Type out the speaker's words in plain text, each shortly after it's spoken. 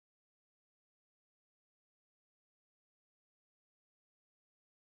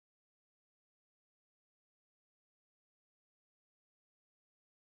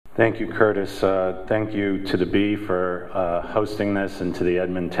Thank you, Curtis. Thank you to the Bee for hosting this, and to the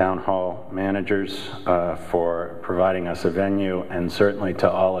Edmond Town Hall managers for providing us a venue, and certainly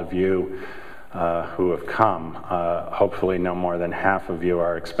to all of you who have come. Hopefully no more than half of you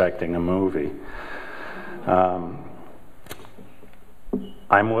are expecting a movie. I'm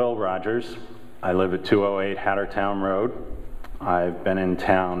Will Rodgers. I live at 208 Hattertown Road. I've been in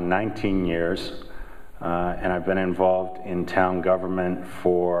town 19 years. And I've been involved in town government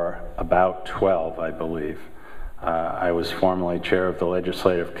for about 12, I believe. I was formerly chair of the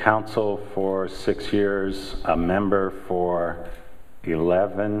Legislative Council for 6 years, a member for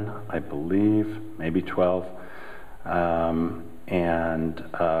 11, I believe, maybe 12. And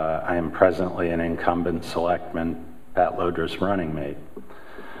I am presently an incumbent selectman, Pat Loder's running mate.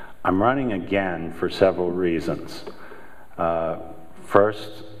 I'm running again for several reasons.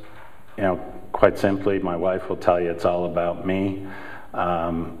 First, quite simply, my wife will tell you it's all about me.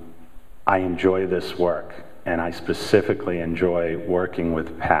 I enjoy this work, and I specifically enjoy working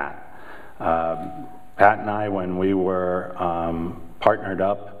with Pat. Pat and I, when we were partnered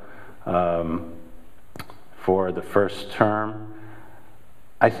up for the first term,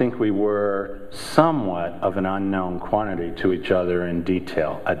 I think we were somewhat of an unknown quantity to each other in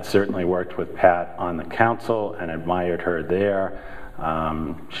detail. I'd certainly worked with Pat on the council and admired her there.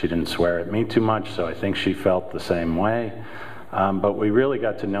 She didn't swear at me too much, so I think she felt the same way. But we really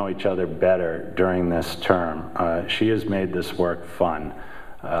got to know each other better during this term. She has made this work fun.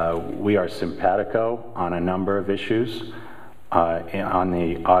 We are simpatico on a number of issues. On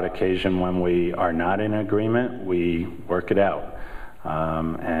the odd occasion when we are not in agreement, we work it out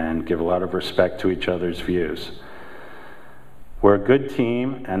and give a lot of respect to each other's views. We're a good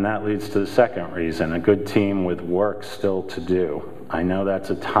team, and that leads to the second reason, a good team with work still to do. I know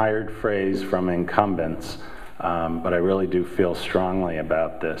that's a tired phrase from incumbents, but I really do feel strongly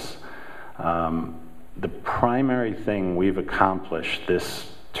about this. The primary thing we've accomplished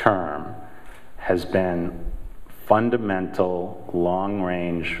this term has been fundamental,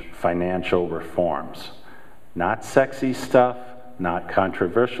 long-range financial reforms. Not sexy stuff, not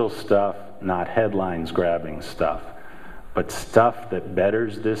controversial stuff, not headlines-grabbing stuff, but stuff that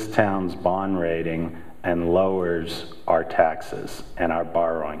betters this town's bond rating and lowers our taxes and our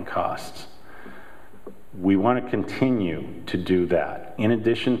borrowing costs. We want to continue to do that. In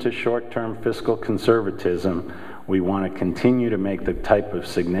addition to short-term fiscal conservatism, we want to continue to make the type of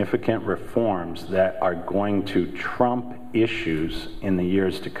significant reforms that are going to trump issues in the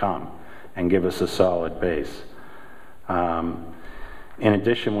years to come and give us a solid base. In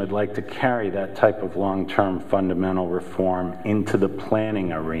addition, we'd like to carry that type of long-term fundamental reform into the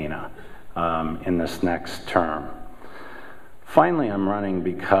planning arena in this next term. Finally, I'm running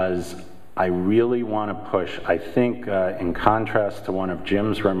because I really want to push. I think, in contrast to one of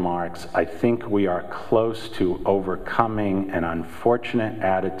Jim's remarks, I think we are close to overcoming an unfortunate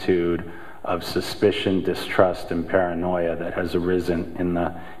attitude of suspicion, distrust, and paranoia that has arisen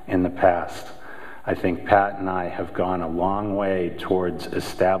in the past. I think Pat and I have gone a long way towards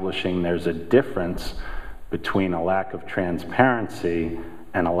establishing there's a difference between a lack of transparency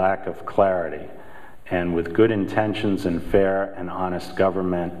and a lack of clarity. And with good intentions and fair and honest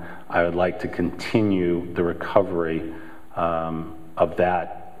government, I would like to continue the recovery of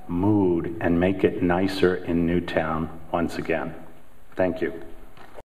that mood and make it nicer in Newtown once again. Thank you.